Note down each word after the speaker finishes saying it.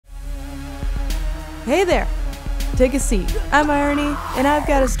Hey there! Take a seat. I'm Iron.y and I've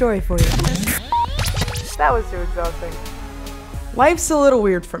got a story for you. That was too exhausting. Life's a little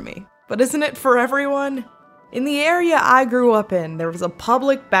weird for me, but isn't it for everyone? In the area I grew up in, there was a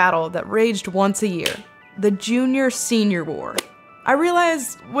public battle that raged once a year, the Junior-Senior War. I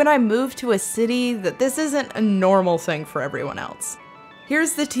realized when I moved to a city that this isn't a normal thing for everyone else.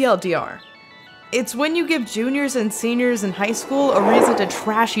 Here's the TLDR. It's when you give juniors and seniors in high school a reason to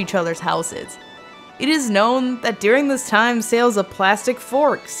trash each other's houses. It is known that during this time, sales of plastic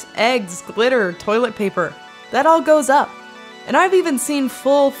forks, eggs, glitter, toilet paper, that all goes up. And I've even seen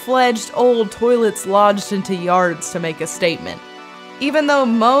full-fledged old toilets lodged into yards to make a statement. Even though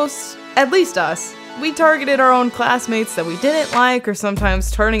most, at least us, we targeted our own classmates that we didn't like or sometimes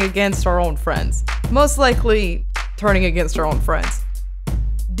turning against our own friends. Most likely, turning against our own friends.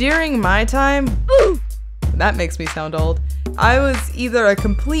 During my time, that makes me sound old, I was either a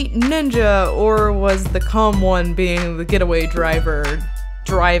complete ninja or was the calm one being the getaway driver,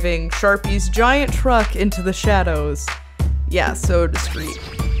 driving Sharpie's giant truck into the shadows. Yeah, so discreet.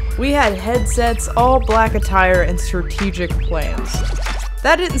 We had headsets, all black attire, and strategic plans.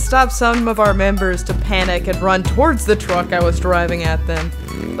 That didn't stop some of our members to panic and run towards the truck I was driving at them.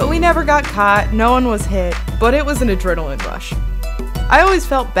 But we never got caught, no one was hit, but it was an adrenaline rush. I always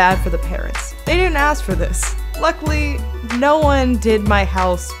felt bad for the parents. They didn't ask for this. Luckily, no one did my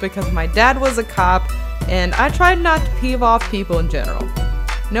house because my dad was a cop and I tried not to peeve off people in general.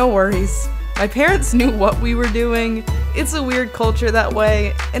 No worries. My parents knew what we were doing. It's a weird culture that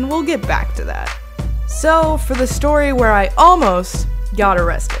way, and we'll get back to that. So, for the story where I almost got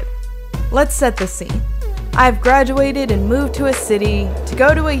arrested. Let's set the scene. I've graduated and moved to a city to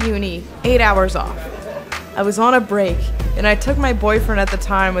go to a uni 8 hours off. I was on a break, and I took my boyfriend at the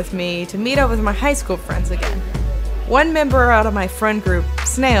time with me to meet up with my high school friends again. One member out of my friend group,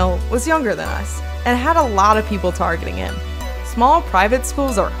 Snail, was younger than us, and had a lot of people targeting him. Small private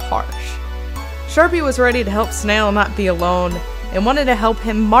schools are harsh. Sharpie was ready to help Snail not be alone, and wanted to help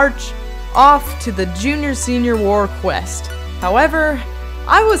him march off to the Junior-Senior War quest. However,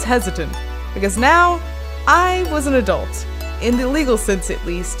 I was hesitant, because now I was an adult, in the legal sense at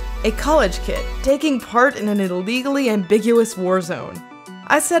least, a college kid, taking part in an illegally ambiguous war zone.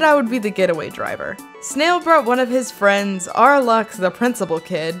 I said I would be the getaway driver. Snail brought one of his friends, Arluck, the principal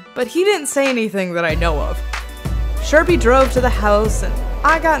kid, but he didn't say anything that I know of. Sharpie drove to the house, and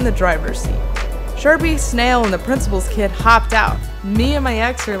I got in the driver's seat. Sharpie, Snail, and the principal's kid hopped out. Me and my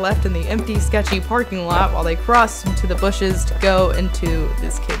ex are left in the empty, sketchy parking lot while they crossed into the bushes to go into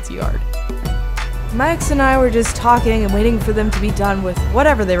this kid's yard. My ex and I were just talking and waiting for them to be done with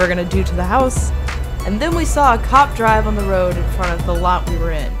whatever they were going to do to the house, and then we saw a cop drive on the road in front of the lot we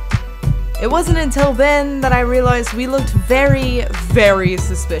were in. It wasn't until then that I realized we looked very, very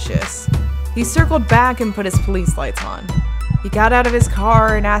suspicious. He circled back and put his police lights on. He got out of his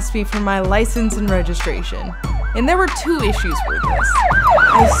car and asked me for my license and registration. And there were two issues with this.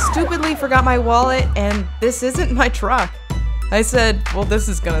 I stupidly forgot my wallet, and this isn't my truck. I said, well, this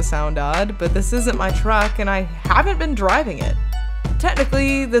is gonna sound odd, but this isn't my truck and I haven't been driving it.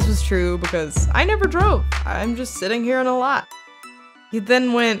 Technically, this was true because I never drove. I'm just sitting here in a lot. He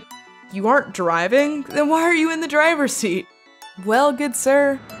then went, you aren't driving? Then why are you in the driver's seat? Well, good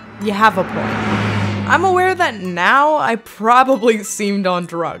sir, you have a point. I'm aware that now I probably seemed on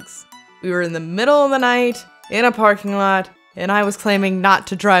drugs. We were in the middle of the night, in a parking lot, and I was claiming not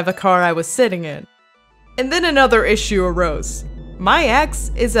to drive a car I was sitting in. And then another issue arose. My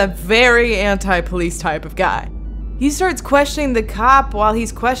ex is a very anti-police type of guy. He starts questioning the cop while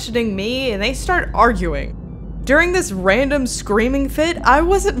he's questioning me, and they start arguing. During this random screaming fit, I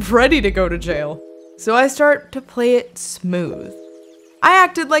wasn't ready to go to jail, so I start to play it smooth. I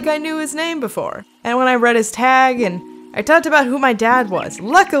acted like I knew his name before, and when I read his tag and I talked about who my dad was,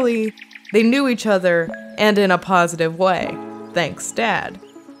 luckily, they knew each other, and in a positive way. Thanks, Dad.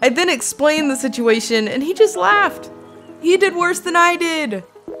 I then explained the situation, and he just laughed. He did worse than I did.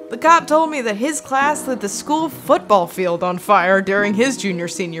 The cop told me that his class lit the school football field on fire during his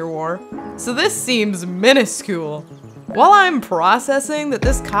Junior-Senior War, so this seems minuscule. While I'm processing that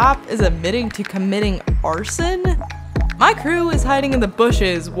this cop is admitting to committing arson, my crew is hiding in the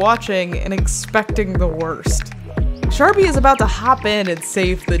bushes, watching and expecting the worst. Sharpie is about to hop in and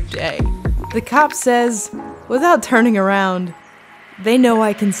save the day. The cop says, without turning around, they know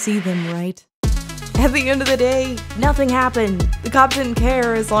I can see them, right? At the end of the day, nothing happened. The cop didn't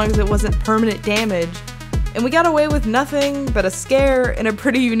care as long as it wasn't permanent damage. And we got away with nothing but a scare and a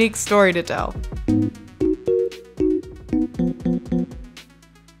pretty unique story to tell.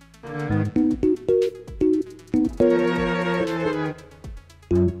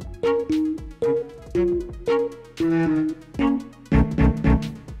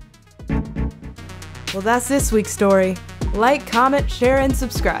 Well, that's this week's story. Like, comment, share, and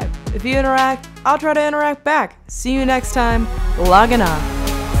subscribe. If you interact, I'll try to interact back. See you next time. Logging off.